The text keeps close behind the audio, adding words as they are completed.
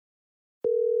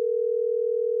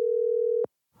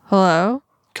Hello?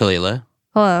 Kalila,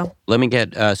 Hello. let me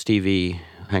get Stevie.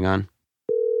 Hang on.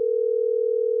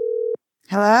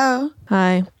 Hello?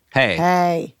 Hi, Hey.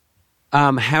 Hey.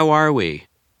 How are we?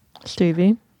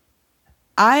 Stevie.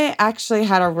 I actually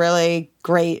had a really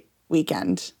great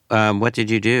weekend. What did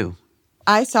you do?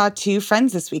 I saw 2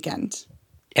 friends this weekend.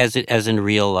 As in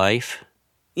real life?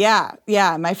 Yeah.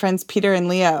 My friends Peter and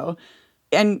Leo.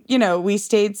 And, we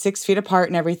stayed 6 feet apart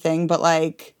and everything, but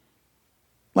like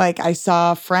I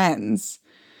saw friends.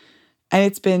 And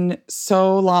it's been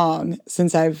so long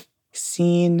since I've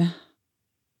seen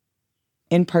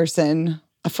in person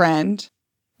a friend.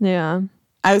 Yeah.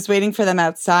 I was waiting for them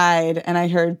outside and I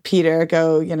heard Peter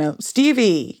go,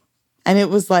 Stevie. And it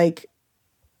was like,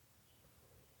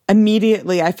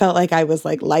 immediately I felt like I was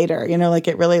like lighter, like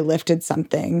it really lifted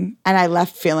something. And I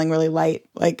left feeling really light.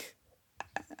 Like,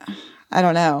 I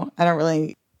don't know. I don't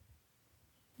really.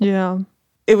 Yeah.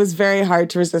 It was very hard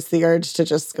to resist the urge to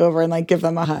just go over and like give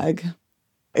them a hug.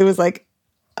 It was like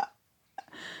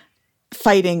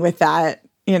fighting with that,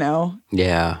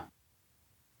 Yeah.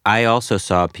 I also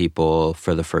saw people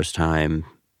for the first time,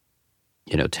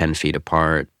 10 feet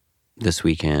apart this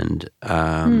weekend.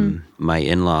 My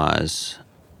in-laws,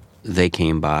 they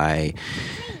came by.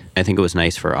 I think it was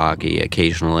nice for Augie.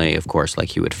 Occasionally, of course, like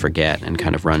he would forget and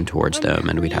kind of run towards them,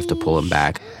 and we'd have to pull him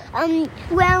back.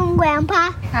 Grandpa.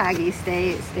 Augie,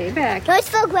 stay back. Let's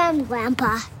go,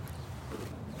 Grandpa.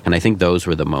 And I think those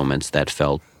were the moments that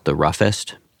felt the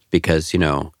roughest because,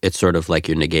 it's sort of like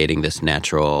you're negating this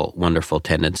natural, wonderful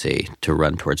tendency to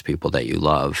run towards people that you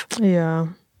love. Yeah.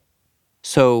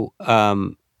 So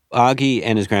Augie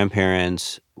and his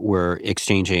grandparents were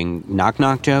exchanging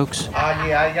knock-knock jokes.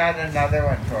 Augie, I got another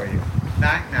one for you.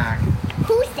 Knock-knock.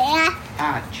 Who's there?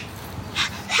 Hotch.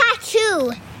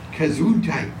 Hachu.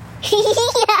 Kazootai.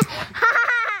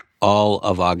 All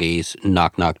of Augie's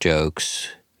knock-knock jokes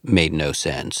made no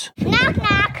sense. Knock,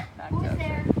 knock. Who's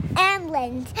there?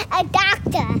 Ambulance. A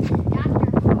doctor.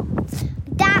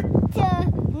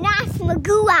 Dr.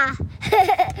 Nasmagua.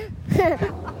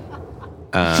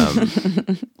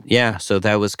 Yeah, so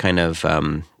that was kind of,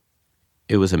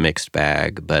 it was a mixed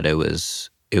bag, but it was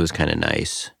kind of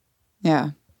nice.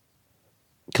 Yeah.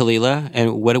 Kalila,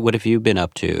 and what have you been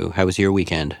up to? How was your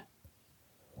weekend?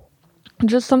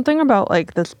 Just something about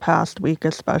like this past week,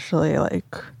 especially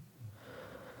like,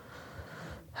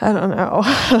 I don't know.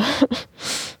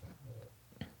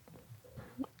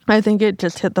 I think it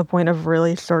just hit the point of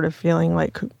really sort of feeling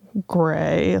like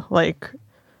gray. Like,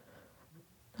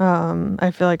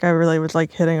 I feel like I really was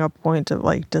like hitting a point of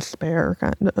like despair,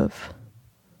 kind of.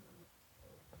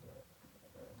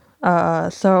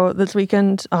 So this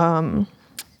weekend,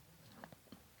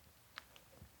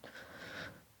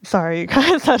 sorry, you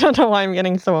guys, I don't know why I'm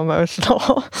getting so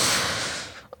emotional.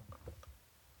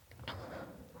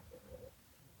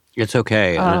 It's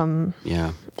okay.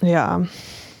 Yeah. Yeah.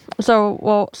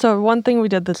 So one thing we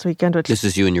did this weekend, which This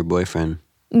is you and your boyfriend.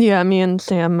 yeah, me and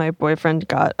Sam, my boyfriend,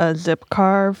 got a zip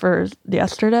car for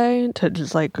yesterday to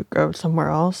just like go somewhere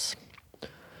else.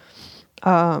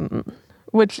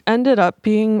 Which ended up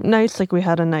being nice. Like we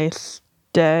had a nice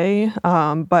day,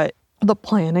 but the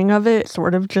planning of it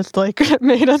sort of just like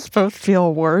made us both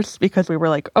feel worse because we were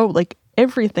like, oh, like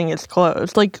everything is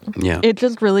closed. Like it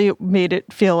just really made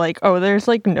it feel like, oh, there's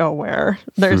like nowhere.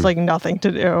 There's like nothing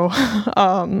to do.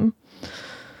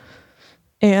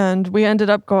 And we ended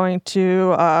up going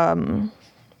to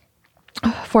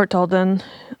Fort Tilden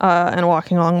and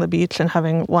walking along the beach and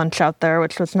having lunch out there,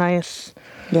 which was nice.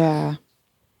 Yeah.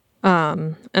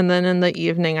 And then in the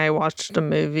evening, I watched a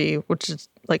movie, which is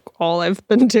like all I've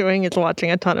been doing is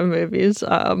watching a ton of movies.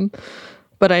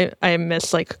 But I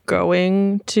miss like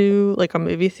going to like a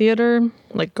movie theater,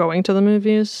 like going to the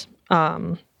movies.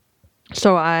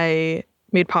 So I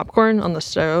made popcorn on the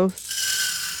stove.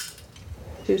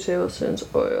 2 tablespoons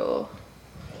oil.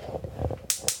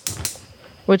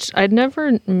 Which I'd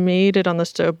never made it on the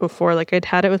stove before. Like I'd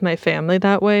had it with my family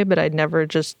that way, but I'd never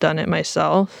just done it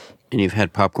myself. And you've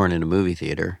had popcorn in a movie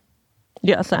theater.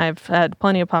 Yes, I've had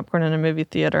plenty of popcorn in a movie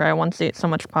theater. I once ate so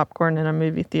much popcorn in a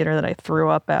movie theater that I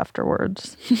threw up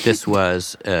afterwards. This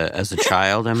was as a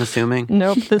child, I'm assuming?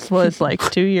 Nope, this was like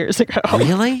 2 years ago.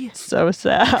 Really? So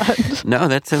sad. No,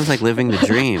 that sounds like living the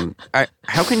dream.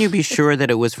 How can you be sure that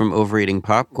it was from overeating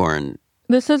popcorn?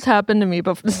 This has happened to me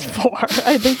before.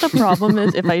 I think the problem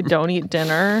is if I don't eat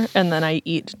dinner and then I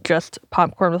eat just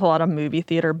popcorn with a lot of movie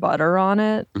theater butter on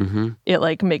it, it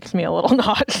like makes me a little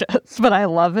nauseous. But I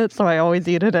love it, so I always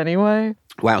eat it anyway.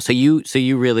 Wow, so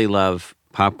you really love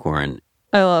popcorn.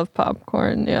 I love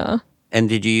popcorn, yeah. And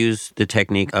did you use the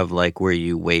technique of like where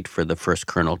you wait for the first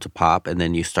kernel to pop and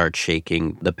then you start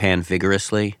shaking the pan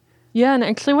vigorously? Yeah, and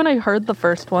actually when I heard the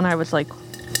first one, I was like,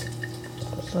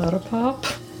 is that a pop?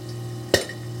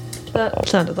 That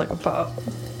sounded like a pop.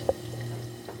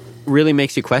 Really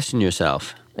makes you question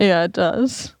yourself. Yeah, it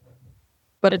does.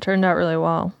 But it turned out really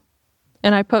well.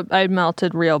 And I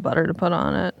melted real butter to put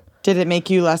on it. Did it make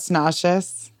you less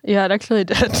nauseous? Yeah, it actually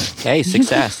did. Hey,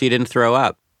 success. You didn't throw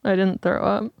up. I didn't throw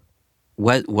up.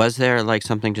 What was there like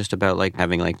something just about like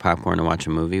having like popcorn to watch a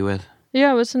movie with?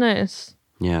 Yeah, it was nice.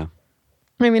 Yeah.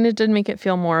 I mean, it did make it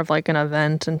feel more of like an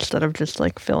event instead of just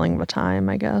like filling the time,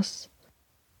 I guess.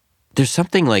 There's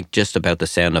something like just about the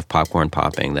sound of popcorn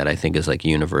popping that I think is like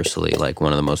universally like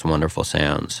one of the most wonderful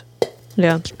sounds.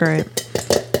 Yeah, it's great.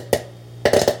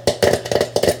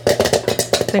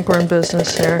 I think we're in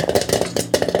business here.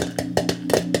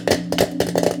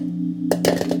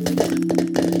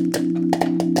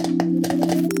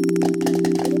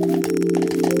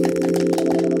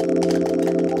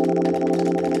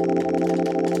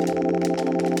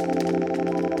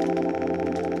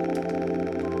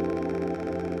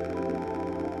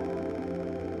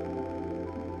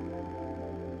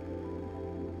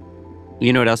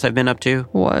 You know what else I've been up to?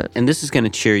 What? And this is going to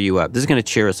cheer you up. This is going to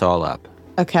cheer us all up.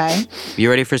 Okay.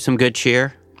 You ready for some good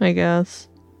cheer? I guess.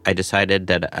 I decided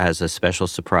that as a special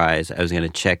surprise, I was going to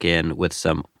check in with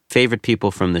some favorite people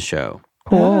from the show.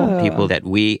 Cool. People that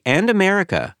we and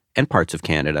America and parts of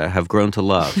Canada have grown to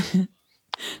love.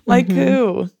 Like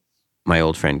who? My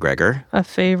old friend Gregor. A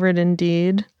favorite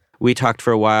indeed. We talked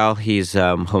for a while. He's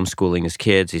homeschooling his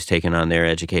kids. He's taken on their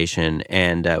education.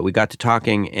 And we got to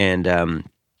talking. And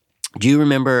do you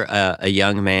remember a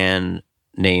young man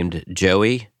named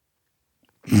Joey?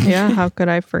 Yeah, how could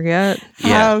I forget?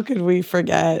 How could we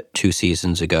forget? 2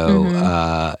 seasons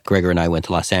ago, Gregor and I went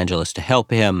to Los Angeles to help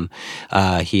him.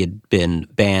 He had been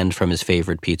banned from his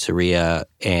favorite pizzeria,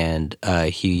 and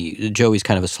Joey's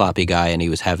kind of a sloppy guy, and he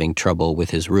was having trouble with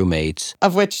his roommates.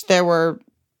 Of which there were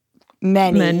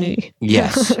many.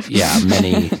 Yes, yeah,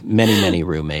 many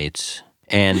roommates.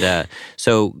 And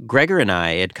so Gregor and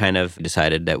I had kind of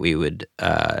decided that we would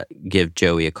give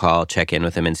Joey a call, check in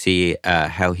with him, and see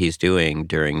how he's doing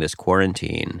during this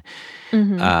quarantine.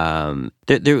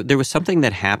 There was something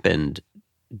that happened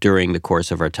during the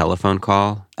course of our telephone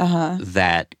call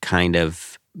that kind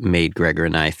of made Gregor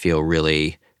and I feel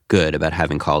really good about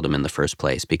having called him in the first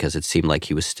place, because it seemed like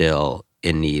he was still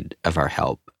in need of our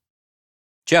help.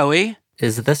 Joey?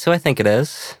 Is this who I think it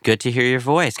is? Good to hear your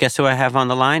voice. Guess who I have on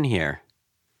the line here?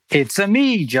 It's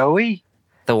me, Joey.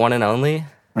 The one and only?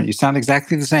 Well, you sound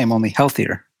exactly the same, only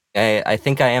healthier. I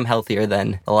think I am healthier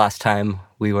than the last time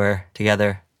we were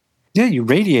together. Yeah, you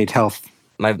radiate health.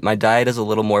 My diet is a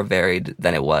little more varied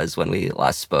than it was when we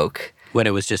last spoke. When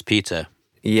it was just pizza.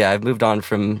 Yeah, I've moved on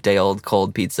from day-old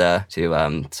cold pizza to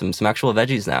some actual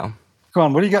veggies now. Come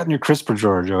on, what do you got in your crisper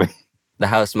drawer, Joey? My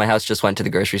house just went to the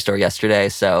grocery store yesterday,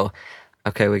 so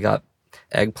okay, we got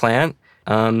eggplant,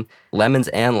 lemons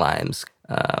and limes.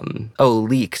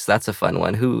 Leeks. That's a fun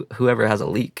one. Whoever has a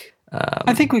leek.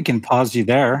 I think we can pause you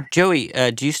there. Joey,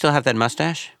 do you still have that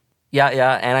mustache?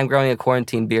 Yeah, and I'm growing a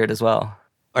quarantine beard as well.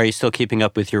 Are you still keeping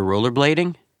up with your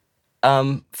rollerblading?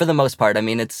 For the most part. I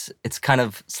mean, it's kind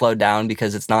of slowed down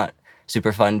because it's not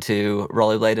super fun to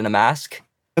rollerblade in a mask.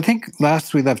 I think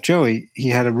last we left Joey, he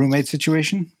had a roommate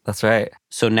situation. That's right.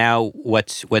 So now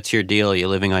what's your deal? Are you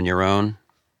living on your own?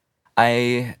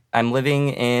 I'm living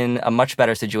in a much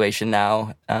better situation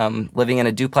now. Living in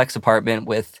a duplex apartment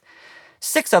with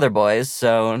 6 other boys,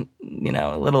 so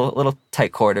a little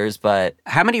tight quarters. But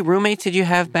how many roommates did you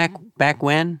have back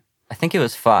when? I think it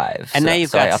was 5. And now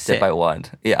you've got I upped 6. it by 1.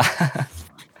 Yeah,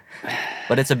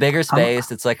 but it's a bigger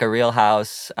space. It's like a real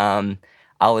house.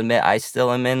 I'll admit I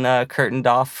still am in a curtained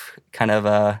off kind of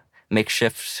a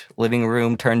makeshift living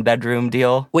room turned bedroom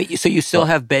deal. Wait, so you still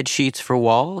have bed sheets for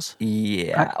walls?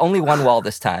 Yeah, only one wall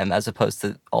this time as opposed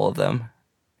to all of them.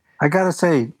 I gotta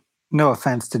say, no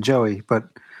offense to Joey, but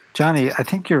Johnny, I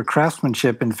think your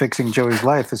craftsmanship in fixing Joey's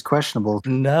life is questionable.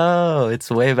 No,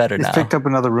 it's way better now. He's picked up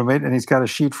another roommate and he's got a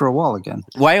sheet for a wall again.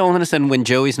 Why all of a sudden when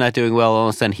Joey's not doing well, all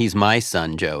of a sudden he's my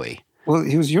son, Joey? Well,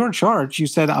 he was your charge. You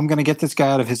said, I'm going to get this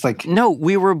guy out of his, No,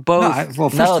 we were both...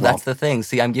 That's the thing.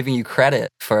 See, I'm giving you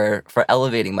credit for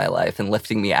elevating my life and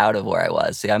lifting me out of where I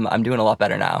was. See, I'm doing a lot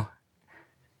better now.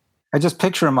 I just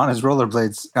picture him on his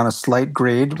rollerblades on a slight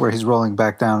grade where he's rolling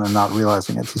back down and not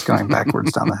realizing it. He's going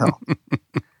backwards down the hill.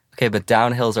 Okay, but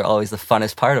downhills are always the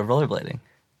funnest part of rollerblading.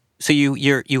 So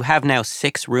you have now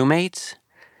 6 roommates?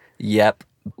 Yep.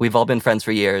 We've all been friends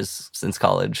for years since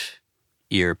college.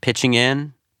 You're pitching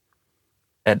in?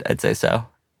 I'd say so.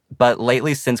 But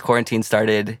lately, since quarantine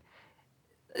started,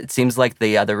 it seems like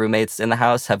the other roommates in the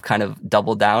house have kind of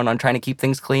doubled down on trying to keep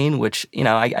things clean, which,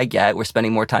 I get. We're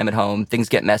spending more time at home. Things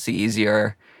get messy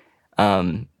easier.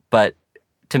 But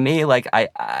to me, like,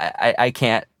 I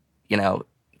can't,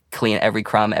 clean every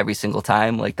crumb every single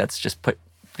time. Like, that's just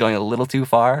going a little too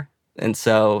far. And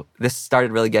so this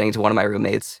started really getting to one of my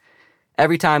roommates.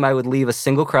 Every time I would leave a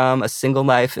single crumb, a single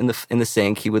knife in the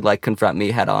sink, he would like confront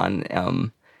me head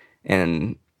on.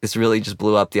 And this really just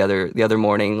blew up the other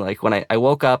morning. Like when I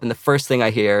woke up and the first thing I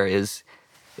hear is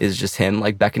just him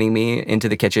like beckoning me into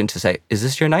the kitchen to say, "Is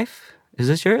this your knife? Is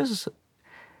this yours?"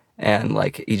 And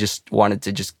like he just wanted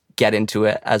to just get into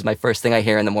it as my first thing I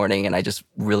hear in the morning. And I just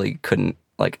really couldn't,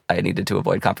 like, I needed to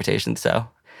avoid confrontation. So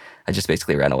I just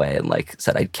basically ran away and like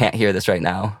said, "I can't hear this right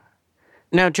now."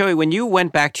 Now, Joey, when you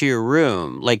went back to your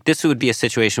room, like this would be a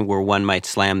situation where one might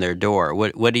slam their door.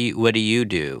 What do you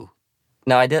do?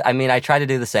 No, I did. I mean, I tried to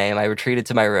do the same. I retreated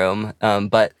to my room,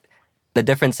 but the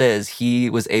difference is he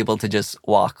was able to just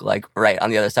walk like right on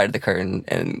the other side of the curtain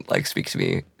and like speak to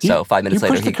me. So 5 minutes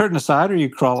later, you push the curtain aside, or you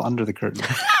crawl under the curtain?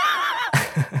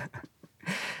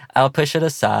 I'll push it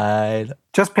aside.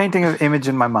 Just painting an image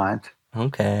in my mind.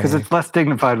 Okay. Because it's less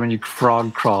dignified when you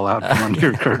frog crawl out from under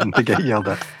your curtain to get yelled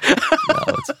at. No,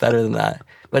 it's better than that.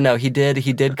 But no, he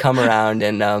did come around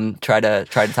and try to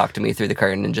talk to me through the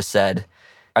curtain and just said,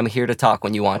 "I'm here to talk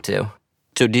when you want to."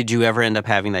 So did you ever end up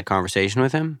having that conversation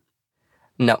with him?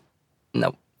 No.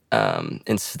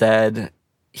 Instead,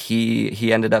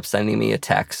 he ended up sending me a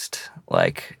text,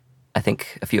 like, I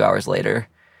think a few hours later.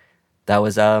 That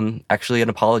was actually an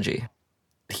apology.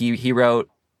 He wrote,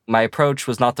 "My approach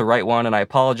was not the right one, and I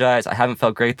apologize. I haven't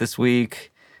felt great this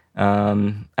week.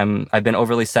 I've been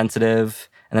overly sensitive."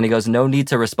 And then he goes, "No need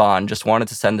to respond. Just wanted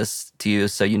to send this to you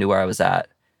so you knew where I was at.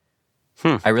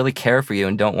 I really care for you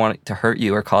and don't want it to hurt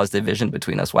you or cause division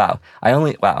between us." Wow.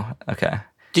 Okay.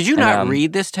 Did you not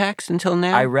read this text until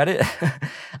now? I read it.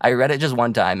 I read it just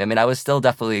one time. I mean, I was still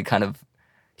definitely kind of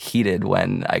heated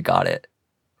when I got it.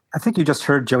 I think you just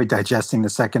heard Joey digesting the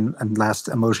second and last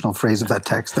emotional phrase of that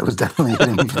text that was definitely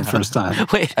hitting me for the first time.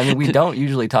 Wait. I mean, we don't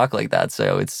usually talk like that,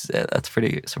 so that's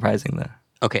pretty surprising, though.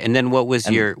 Okay, and then what was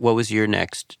your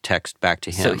next text back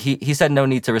to him? So he said no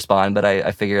need to respond, but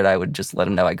I figured I would just let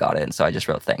him know I got it, and so I just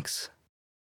wrote thanks.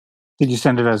 Did you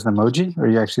send it as an emoji, or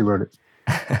you actually wrote it?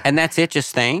 And that's it,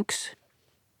 just thanks?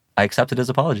 I accepted his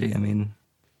apology. I mean,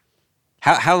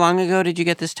 how long ago did you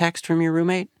get this text from your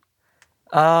roommate?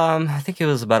 I think it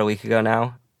was about a week ago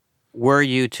now. Were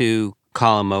you to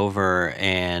call him over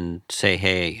and say,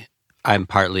 "Hey, I'm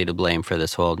partly to blame for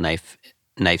this whole knife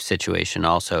situation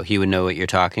also," he would know what you're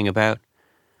talking about?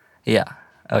 Yeah.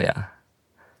 Oh, yeah.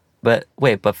 But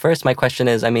wait, first my question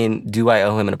is, I mean, do I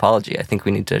owe him an apology? I think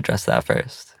we need to address that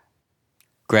first.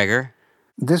 Gregor?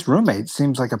 This roommate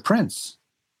seems like a prince.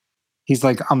 He's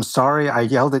like, "I'm sorry I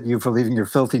yelled at you for leaving your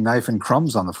filthy knife and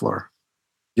crumbs on the floor.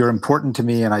 You're important to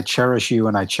me and I cherish you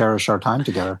and I cherish our time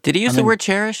together." Did he use the word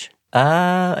cherish?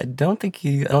 I don't think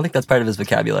that's part of his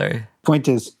vocabulary. Point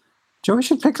is, Joey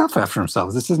should pick up after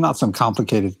himself. This is not some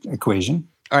complicated equation.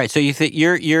 All right, so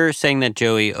you're saying that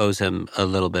Joey owes him a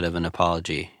little bit of an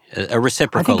apology, a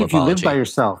reciprocal apology. I think if you live by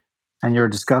yourself and you're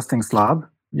a disgusting slob,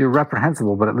 you're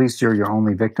reprehensible, but at least you're your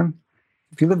only victim.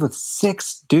 If you live with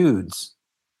 6 dudes,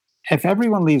 if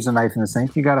everyone leaves a knife in the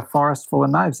sink, you got a forest full of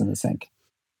knives in the sink.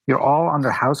 You're all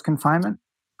under house confinement.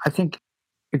 I think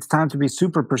it's time to be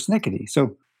super persnickety.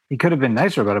 So he could have been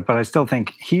nicer about it, but I still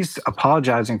think he's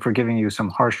apologizing for giving you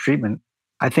some harsh treatment.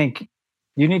 I think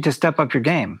you need to step up your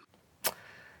game.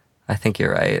 I think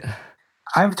you're right.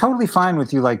 I'm totally fine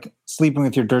with you like sleeping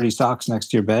with your dirty socks next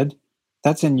to your bed.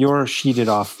 That's in your sheeted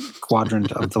off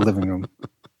quadrant of the living room.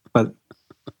 But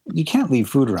you can't leave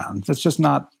food around. That's just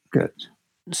not good.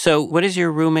 So what is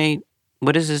your roommate?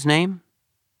 What is his name?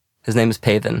 His name is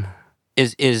Paven.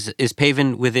 Is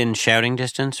Paven within shouting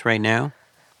distance right now?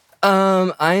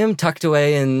 I am tucked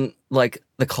away in like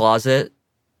the closet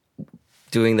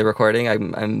doing the recording.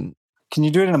 I'm Can you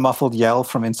do it in a muffled yell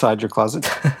from inside your closet?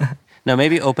 No,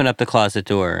 maybe open up the closet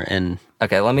door and...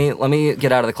 Okay, let me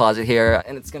get out of the closet here,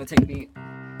 and it's gonna take me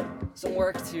some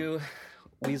work to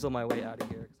weasel my way out of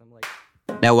here. 'Cause I'm like...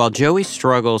 Now, while Joey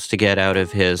struggles to get out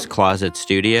of his closet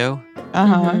studio,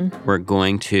 we're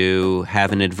going to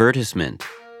have an advertisement.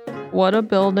 What a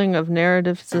building of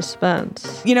narrative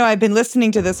suspense. You know, I've been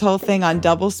listening to this whole thing on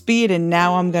double speed, and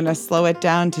now I'm going to slow it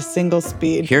down to single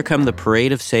speed. Here come the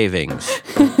parade of savings.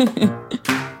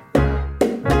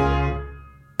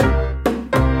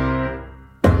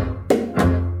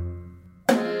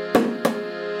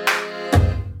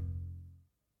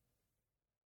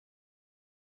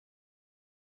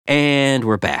 And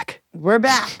we're back. we're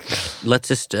back. Let's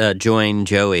just join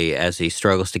Joey as he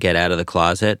struggles to get out of the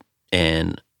closet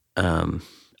and on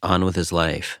with his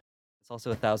life. It's also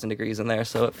 1,000 degrees in there,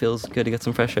 so it feels good to get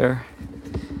some fresh air.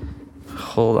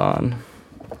 Hold on.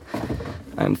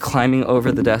 I'm climbing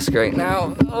over the desk right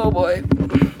now. Oh boy.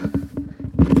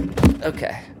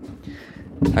 Okay.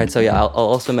 All right, so yeah, I'll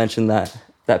also mention that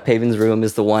Paven's room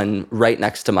is the one right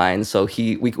next to mine, so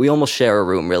we almost share a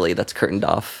room, really, that's curtained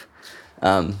off.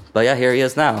 But yeah, here he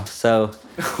is now. So,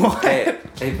 hey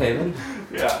Paven.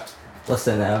 Yeah.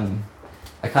 Listen,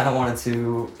 I kind of wanted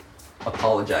to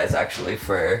apologize actually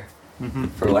for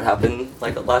what happened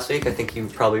like last week. I think you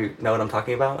probably know what I'm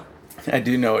talking about. I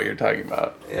do know what you're talking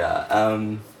about. Yeah.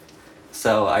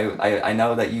 So I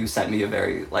know that you sent me a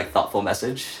very like thoughtful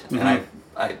message, and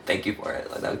I thank you for it.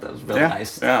 Like that was really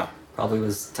nice. Yeah.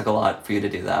 Probably took a lot for you to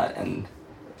do that, and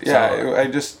yeah, I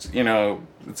just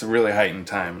it's a really heightened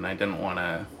time, and I didn't want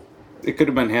to. It could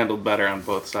have been handled better on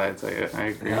both sides. I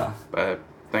agree. Yeah. But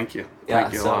thank you. Yeah,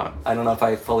 thank you a so lot. I don't know if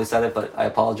I fully said it, but I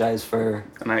apologize for.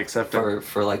 And I accept it.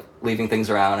 For like leaving things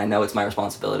around. I know it's my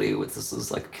responsibility. This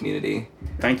is like a community.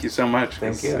 Thank you so much.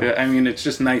 Thank you. I mean, it's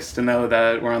just nice to know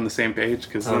that we're on the same page,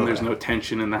 because then there's no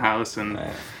tension in the house and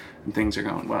things are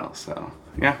going well. So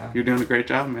yeah, you're doing a great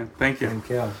job, man. Thank you. Thank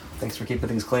you. Thanks for keeping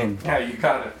things clean. Yeah, you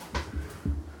got it.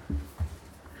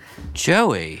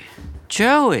 Joey,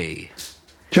 Joey,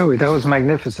 that was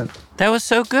magnificent. that was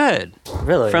so good.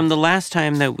 Really? From the last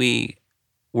time that we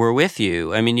were with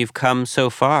you, I mean, you've come so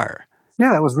far.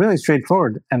 Yeah, that was really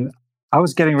straightforward. And I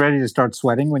was getting ready to start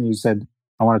sweating when you said,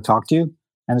 I want to talk to you.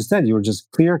 And instead, you were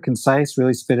just clear, concise,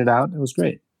 really spit it out. It was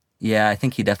great. Yeah, I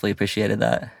think he definitely appreciated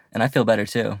that. And I feel better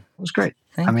too. It was great.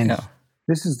 Thank you.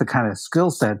 This is the kind of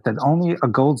skill set that only a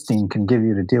Goldstein can give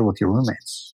you to deal with your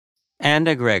roommates. And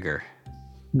a Gregor.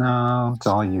 No, it's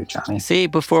all you, Johnny. See,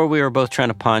 before we were both trying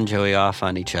to pawn Joey off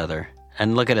on each other.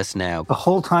 And look at us now. The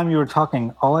whole time you were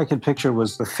talking, all I could picture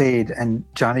was the fade, and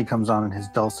Johnny comes on in his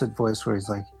dulcet voice where he's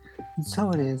like, and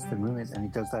so it is, the roommate, and he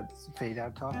does that fade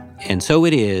out talk. And so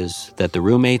it is that the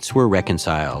roommates were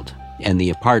reconciled, and the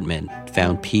apartment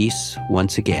found peace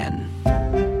once again.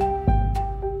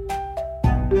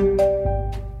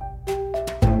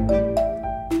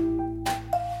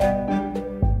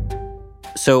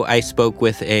 So I spoke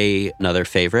with another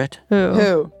favorite.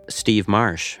 Who? Steve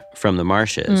Marsh from the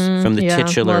Marshes, from the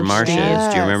titular love Marshes.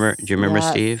 Steve. Do you remember? Do you remember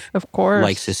Yes. Steve? Of course.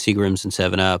 Likes his Seagrams and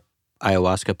 7-Up,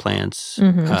 ayahuasca plants.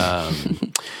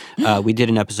 We did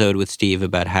an episode with Steve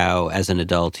about how, as an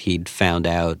adult, he'd found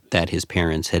out that his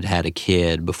parents had had a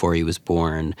kid before he was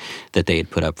born that they had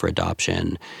put up for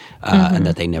adoption, and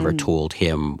that they never told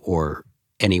him or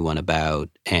anyone about.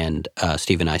 And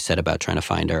Steve and I set about trying to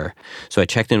find her. So I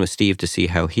checked in with Steve to see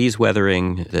how he's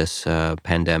weathering this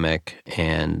pandemic,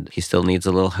 and he still needs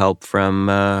a little help from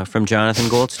Jonathan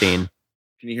Goldstein.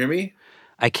 Can you hear me?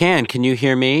 I can. Can you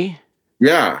hear me?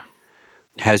 Yeah.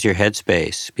 How's your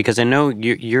headspace? Because I know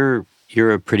you're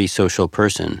a pretty social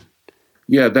person.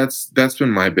 Yeah, that's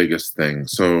been my biggest thing.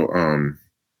 So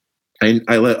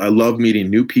I love meeting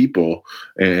new people,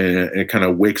 and it kind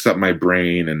of wakes up my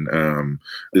brain, and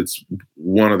it's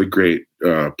one of the great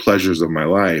pleasures of my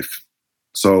life.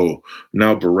 So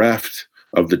now bereft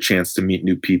of the chance to meet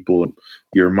new people,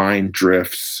 your mind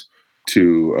drifts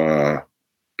to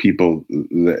people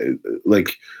that,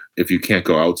 like, if you can't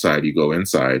go outside, you go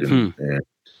inside,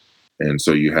 and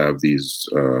so you have these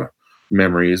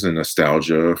memories and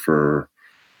nostalgia for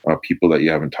people that you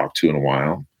haven't talked to in a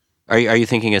while. Are you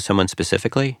thinking of someone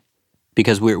specifically?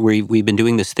 Because we've been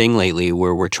doing this thing lately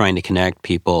where we're trying to connect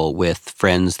people with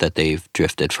friends that they've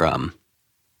drifted from.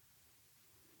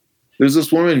 There's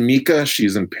this woman, Mika.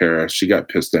 She's in Paris. She got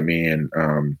pissed at me, and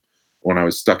when I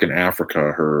was stuck in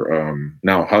Africa, her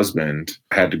now husband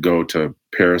had to go to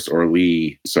Paris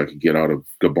Orly so I could get out of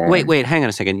Gabon. Wait, hang on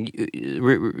a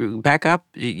second. Back up.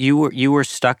 You were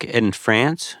stuck in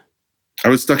France? I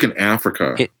was stuck in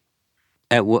Africa.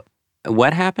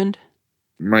 What happened?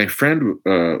 My friend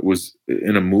was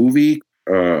in a movie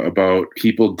about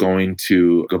people going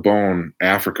to Gabon,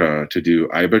 Africa, to do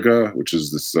Iboga, which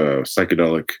is this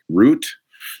psychedelic root.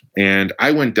 And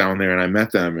I went down there and I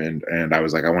met them, and I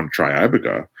was like, I want to try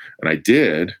Iboga. And I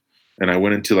did. And I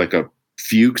went into like a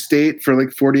fugue state for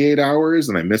like 48 hours,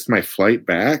 and I missed my flight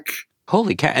back.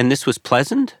 Holy cow. And this was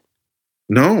pleasant?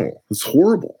 No, it's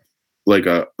horrible. Like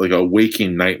a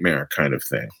waking nightmare kind of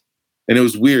thing. And it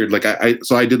was weird. Like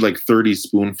so I did like 30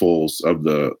 spoonfuls of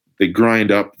they grind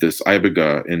up this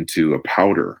Iboga into a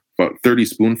powder, about 30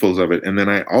 spoonfuls of it. And then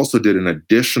I also did an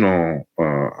additional,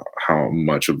 how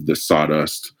much of this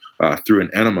sawdust through an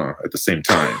enema at the same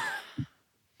time.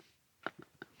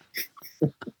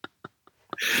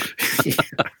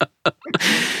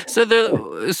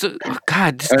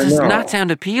 God, this does not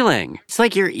sound appealing. It's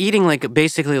like you're eating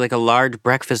basically a large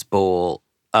breakfast bowl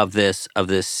of this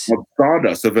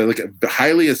sawdust, of like a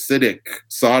highly acidic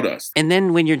sawdust. And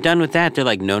then when you're done with that, they're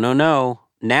like, no.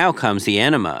 Now comes the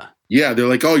enema. Yeah, they're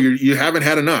like, oh, you haven't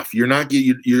had enough. You're not.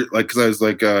 You're like, because I was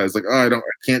like, oh, I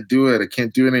can't do it. I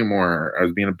can't do it anymore. I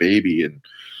was being a baby, and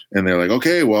they're like,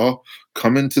 okay, well,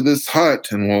 come into this hut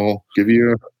and we'll give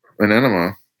you an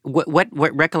enema. What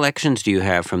recollections do you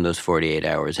have from those 48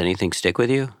 hours? Anything stick with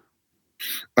you?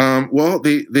 Well,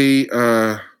 they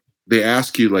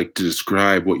ask you like to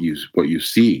describe what you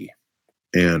see,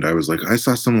 and I was like, I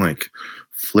saw some like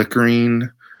flickering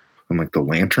on like the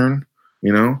lantern,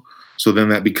 you know. So then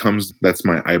that's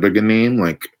my Iboga name.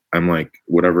 Like I'm like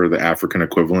whatever the African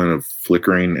equivalent of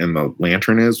flickering in the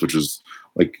lantern is, which is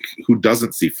like who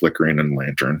doesn't see flickering in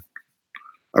lantern.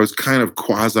 I was kind of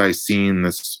quasi seeing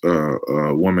this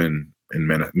woman in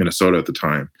Minnesota at the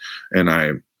time, and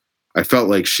I felt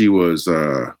like she was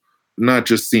not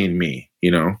just seeing me,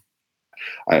 you know.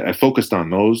 I focused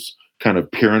on those kind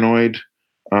of paranoid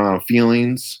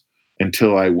feelings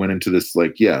until I went into this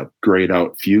grayed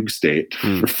out fugue state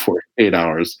for 48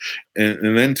 hours,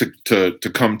 and then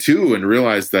to come to and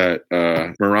realize that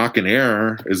Moroccan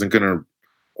Air isn't going to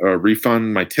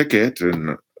refund my ticket,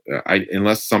 and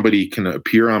unless somebody can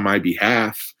appear on my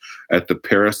behalf at the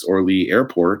Paris Orly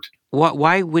airport.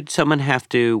 Why would someone have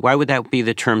to? Why would that be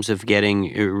the terms of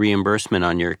getting reimbursement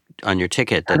on your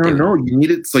ticket? I don't know. You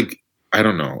need it's like I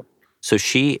don't know. So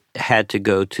she had to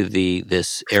go to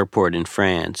this airport in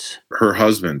France. Her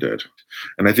husband did,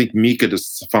 and I think Mika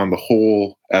just found the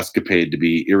whole escapade to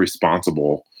be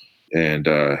irresponsible, and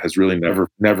has really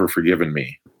never forgiven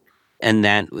me. And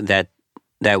that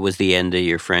was the end of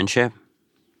your friendship.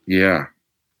 Yeah.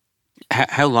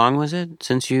 How long was it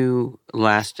since you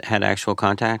last had actual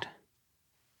contact?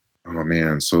 Oh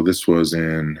man, so this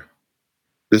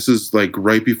is like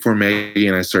right before Maggie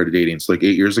and I started dating. It's like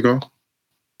 8 years ago.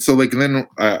 So like then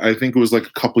I think it was like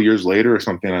a couple years later or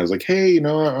something. I was like, hey, you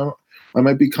know, I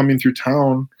might be coming through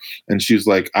town, and she's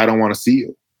like, I don't want to see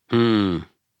you.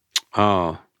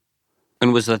 Oh,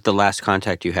 and was that the last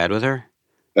contact you had with her?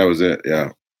 That was it.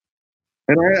 Yeah.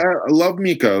 And I love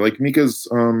Mika. Like Mika's,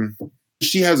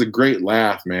 she has a great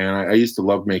laugh, man. I used to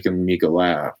love making Mika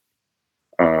laugh.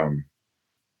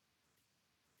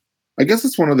 I guess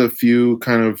it's one of the few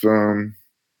kind of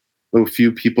the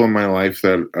few people in my life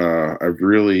that I've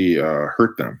really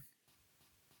hurt them.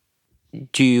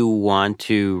 Do you want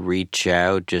to reach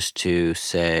out just to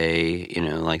say, you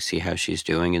know, like see how she's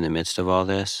doing in the midst of all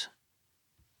this?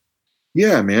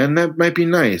 Yeah, man, that might be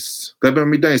nice. That might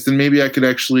be nice. And maybe I could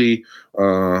actually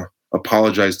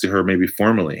apologize to her maybe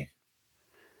formally.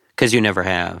 Because you never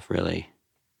have, really.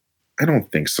 I don't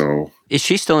think so. Is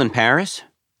she still in Paris?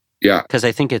 Yeah. Because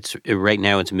I think right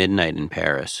now it's midnight in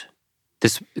Paris.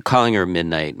 Calling her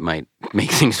midnight might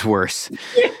make things worse.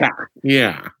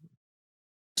 Yeah.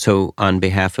 So on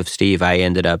behalf of Steve, I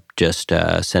ended up just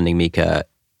sending Mika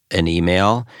an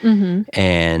email,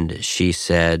 and she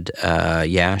said,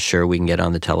 yeah, sure, we can get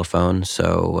on the telephone.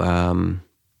 So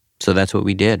that's what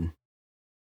we did.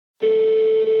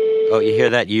 Oh, you hear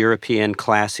that European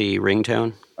classy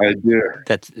ringtone? I do.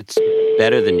 It's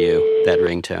better than you, that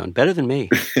ringtone. Better than me.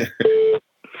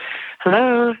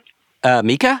 Hello?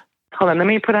 Mika? Hold on, let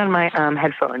me put on my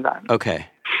headphones on. Okay.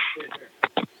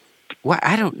 What?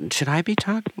 Should I be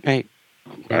talking? I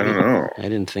don't know. I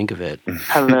didn't think of it.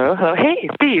 Hello? Hey,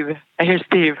 Steve. I hear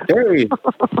Steve. Hey.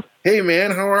 Hey,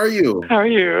 man. How are you? How are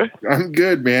you? I'm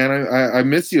good, man. I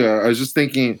miss you. I was just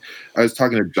thinking, I was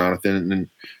talking to Jonathan and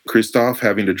Christoph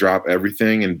having to drop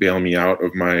everything and bail me out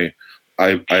of my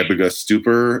Iboga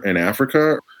stupor in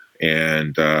Africa,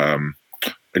 and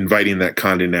inviting that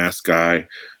Condé Nast guy,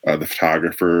 the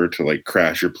photographer, to like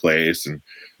crash your place, and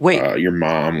your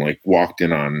mom like walked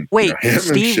in on him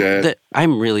Steve, and shit.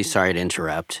 I'm really sorry to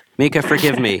interrupt. Mika,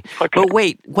 forgive me. Okay. But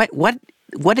wait,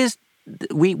 what is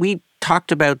we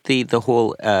talked about the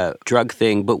whole drug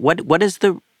thing, but what is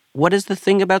the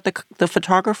thing about the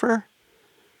photographer?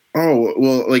 Oh,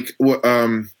 well,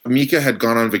 Mika had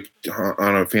gone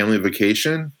on a family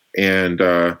vacation,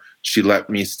 and she let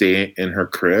me stay in her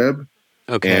crib.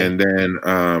 Okay. And then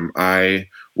I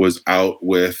was out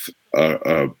with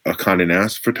a Condé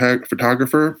Nast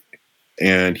photographer,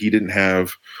 and he didn't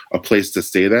have a place to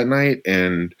stay that night,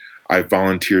 and I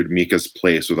volunteered Mika's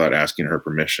place without asking her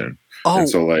permission. Oh, and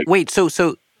so wait,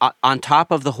 so on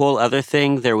top of the whole other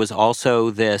thing, there was also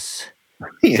this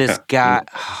guy.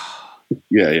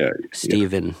 Yeah.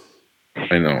 Steven.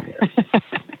 I know.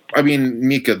 I mean,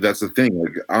 Mika, that's the thing.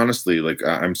 Like, honestly, like,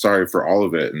 I'm sorry for all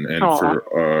of it, and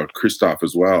for Christoph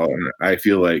as well. And I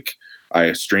feel like I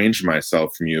estranged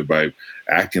myself from you by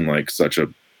acting like such a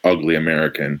ugly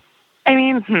American. I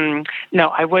mean, no,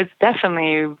 I was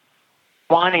definitely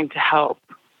wanting to help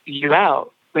you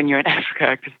out when you're in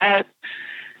Africa, because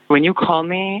when you called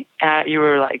me, you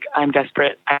were like, "I'm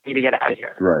desperate. I need to get out of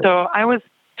here." Right. So I was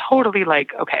totally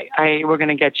like, okay, we're going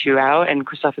to get you out. And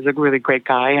Christoph is a really great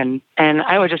guy. And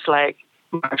I was just like,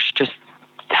 Marsh, just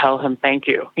tell him thank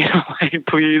you. You know, like,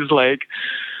 please, like,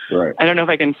 right. I don't know if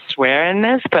I can swear in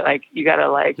this, but like, you got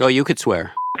to like. Oh, you could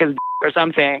swear. His or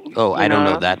something. Oh, I don't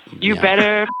know that. You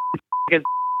better his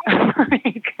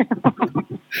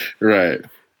Right.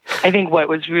 I think what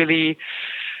was really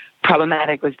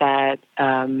problematic was that,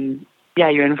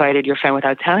 you invited your friend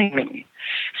without telling me.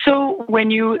 So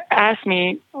when you asked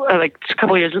me, like a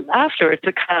couple of years after,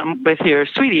 to come with your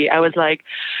sweetie, I was like,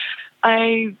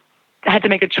 I had to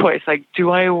make a choice. Like,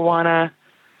 do I want to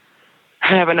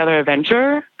have another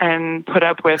adventure and put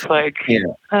up with like,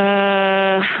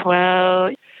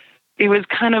 well, it was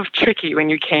kind of tricky when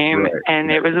you came, right.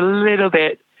 And it was a little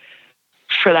bit,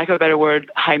 for lack of a better word,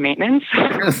 high maintenance.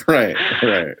 Right.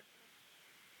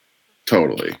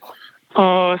 Totally.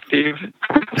 Oh, Steve.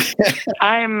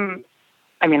 I'm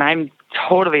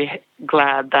totally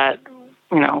glad that,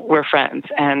 we're friends,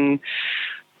 and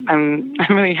I'm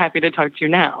really happy to talk to you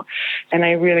now. And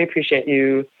I really appreciate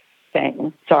you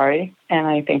saying sorry, and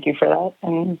I thank you for that.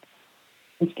 And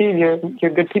Steve, you're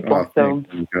good people, so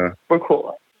Mika. We're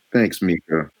cool. Thanks,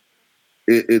 Mika.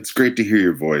 It's great to hear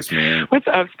your voice, man. What's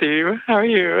up, Steve? How are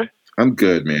you? I'm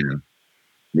good, man.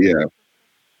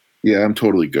 Yeah, I'm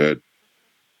totally good.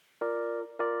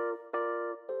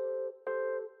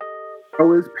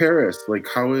 How is Paris? Like,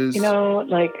 how is...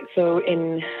 so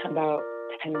in about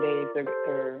 10 days,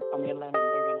 or on the 11th,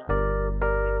 they're gonna...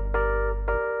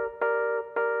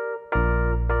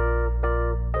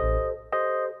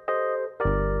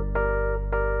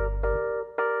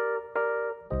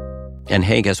 And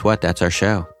hey, guess what? That's our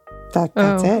show.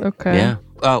 That's it. Okay. Yeah.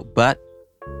 Oh, but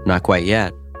not quite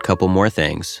yet. Couple more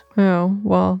things. Oh,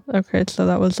 well, okay, so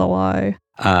that was a lie.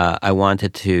 I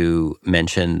wanted to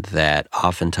mention that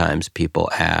oftentimes people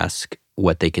ask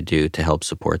what they could do to help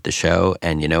support the show.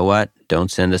 And you know what?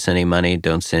 Don't send us any money.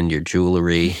 Don't send your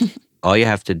jewelry. All you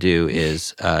have to do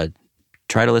is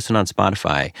try to listen on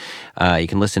Spotify. You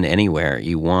can listen anywhere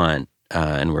you want,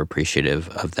 and we're appreciative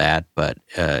of that. But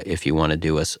if you want to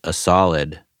do us a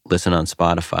solid, listen on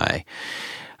Spotify,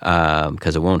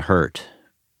 because it won't hurt.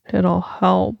 It'll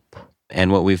help.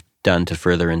 And what we've done to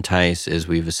further entice is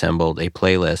we've assembled a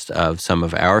playlist of some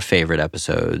of our favorite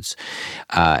episodes,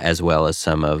 as well as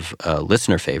some of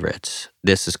listener favorites.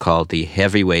 This is called the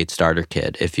Heavyweight Starter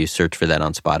Kit. If you search for that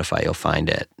on Spotify, you'll find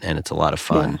it, and it's a lot of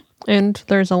fun. Yeah. And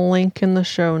there's a link in the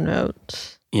show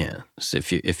notes. Yeah, so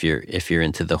if you're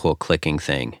into the whole clicking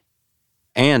thing.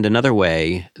 And another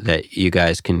way that you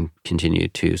guys can continue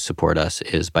to support us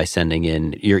is by sending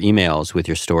in your emails with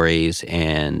your stories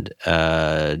and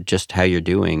just how you're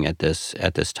doing at this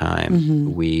time.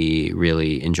 Mm-hmm. We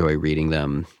really enjoy reading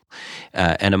them.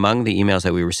 And among the emails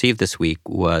that we received this week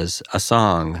was a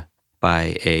song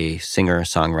by a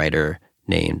singer-songwriter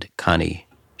named Connie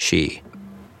Shi.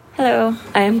 Hello,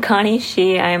 I am Connie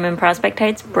Shi. I am in Prospect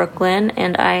Heights, Brooklyn,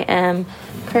 and I am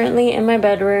currently in my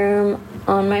bedroom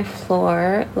on my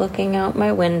floor looking out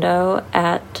my window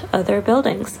at other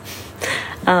buildings.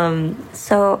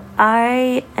 So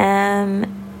I am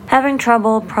having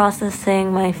trouble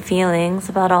processing my feelings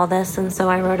about all this, and so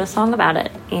I wrote a song about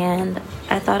it, and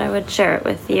I thought I would share it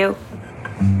with you.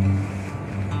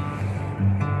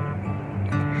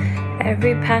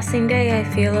 Every passing day I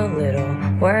feel a little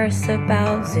worse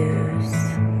about Zeus.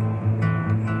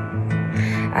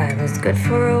 I was good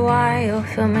for a while,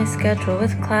 filled my schedule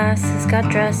with classes, got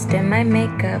dressed in my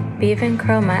makeup, even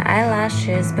curled my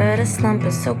eyelashes, but a slump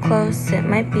is so close, it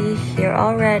might be here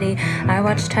already. I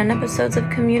watched 10 episodes of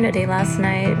Community last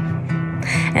night,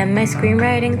 and my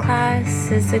screenwriting class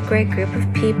is a great group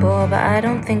of people, but I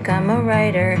don't think I'm a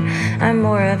writer, I'm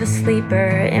more of a sleeper.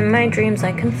 In my dreams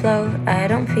I can float, I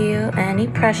don't feel any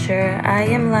pressure, I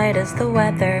am light as the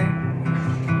weather.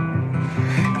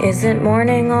 Is it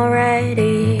morning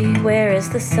already? Where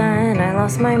is the sun? I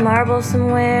lost my marble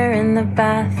somewhere in the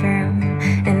bathroom,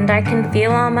 and I can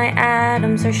feel all my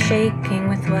atoms are shaking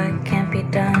with what can't be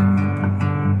done.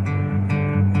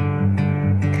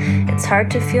 It's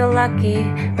hard to feel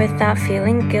lucky without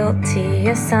feeling guilty.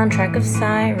 A soundtrack of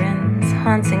sirens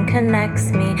haunts and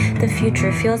connects me. The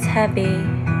future feels heavy,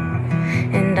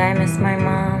 and I miss my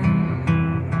mom.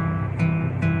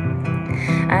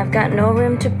 I've I've got no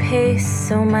room to pace,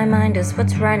 so my mind is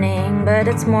what's running, but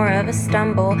it's more of a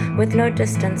stumble with no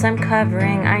distance I'm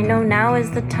covering. I know now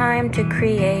is the time to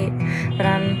create, but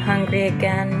I'm hungry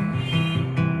again.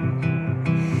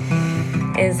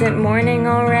 Is it morning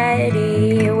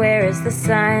already? Where is the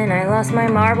sun? I lost my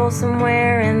marble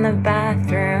somewhere in the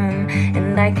bathroom,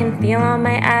 and I can feel all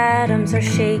my atoms are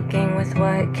shaking with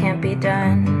what can't be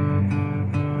done.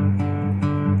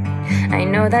 I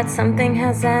know that something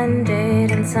has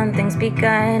ended and something's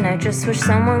begun. I just wish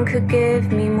someone could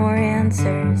give me more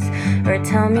answers, or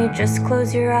tell me just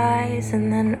close your eyes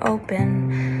and then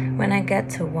open when I get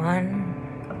to one.